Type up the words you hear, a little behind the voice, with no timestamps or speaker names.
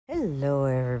Hello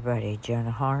everybody,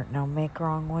 Jonah Hart, and I'll make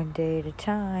wrong one day at a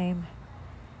time.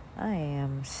 I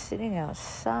am sitting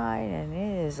outside and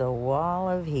it is a wall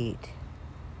of heat.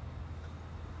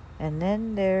 And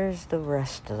then there's the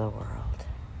rest of the world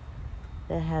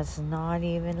that has not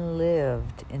even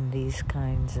lived in these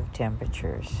kinds of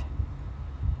temperatures.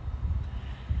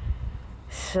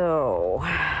 So,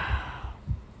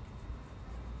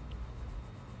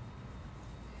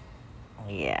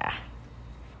 yeah.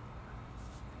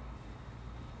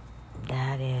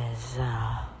 That is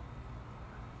a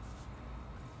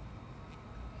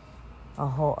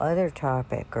whole other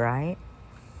topic, right?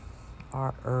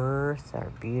 Our earth,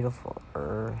 our beautiful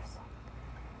earth.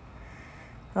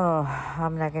 Oh,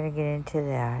 I'm not going to get into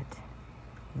that.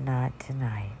 Not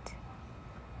tonight.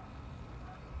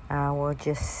 I will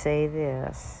just say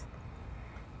this.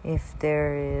 If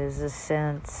there is a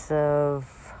sense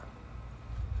of,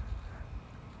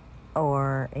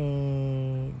 or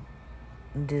a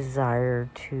desire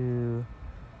to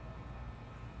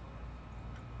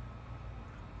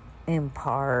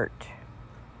impart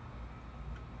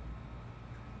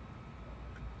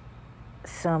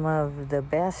some of the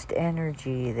best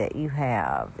energy that you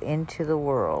have into the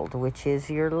world, which is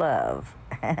your love.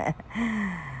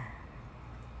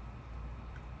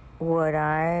 What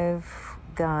I've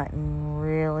gotten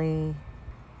really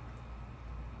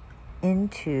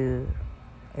into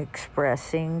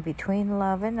expressing between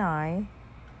love and I,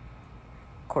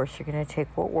 of course you're going to take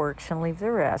what works and leave the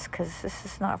rest, because this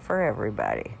is not for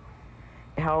everybody.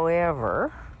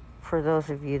 However, for those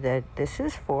of you that this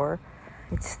is for,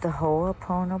 it's the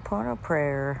Ho'oponopono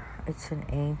prayer. It's an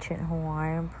ancient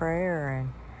Hawaiian prayer,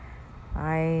 and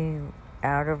I,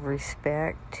 out of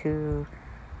respect to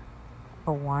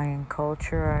Hawaiian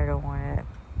culture, I don't want to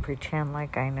pretend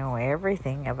like I know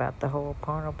everything about the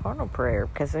Ho'oponopono prayer,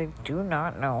 because I do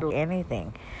not know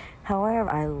anything. However,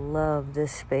 I love the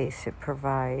space it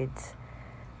provides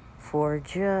for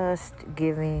just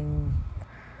giving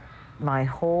my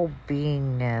whole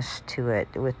beingness to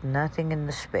it with nothing in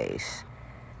the space.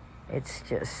 It's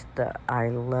just the I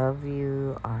love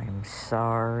you, I'm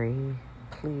sorry,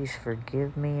 please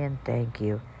forgive me, and thank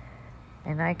you.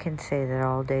 And I can say that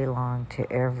all day long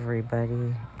to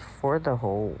everybody, for the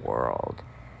whole world.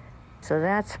 So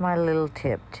that's my little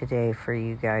tip today for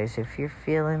you guys. If you're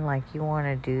feeling like you want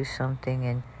to do something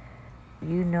and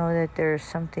you know that there's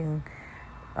something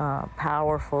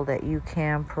powerful that you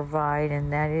can provide,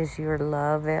 and that is your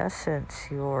love essence,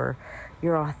 your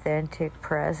authentic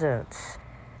presence.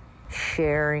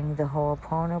 Sharing the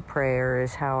Ho'opono prayer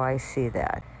is how I see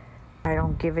that. I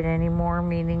don't give it any more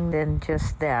meaning than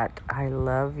just that. I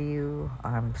love you.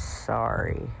 I'm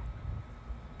sorry.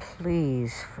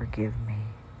 Please forgive me.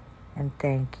 And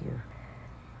thank you.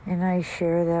 And I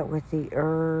share that with the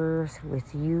earth,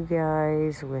 with you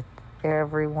guys, with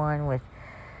everyone,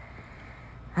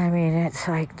 it's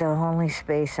like the only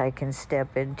space I can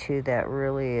step into that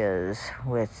really is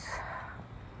with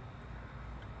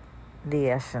the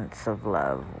essence of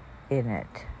love in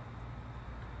it.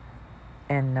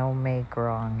 And no make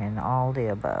wrong and all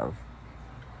the above.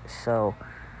 So,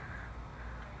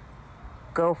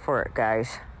 go for it,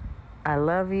 guys. I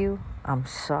love you. I'm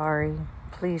sorry.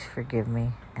 Please forgive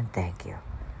me. And thank you.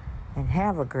 And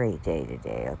have a great day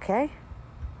today, okay?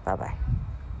 Bye-bye.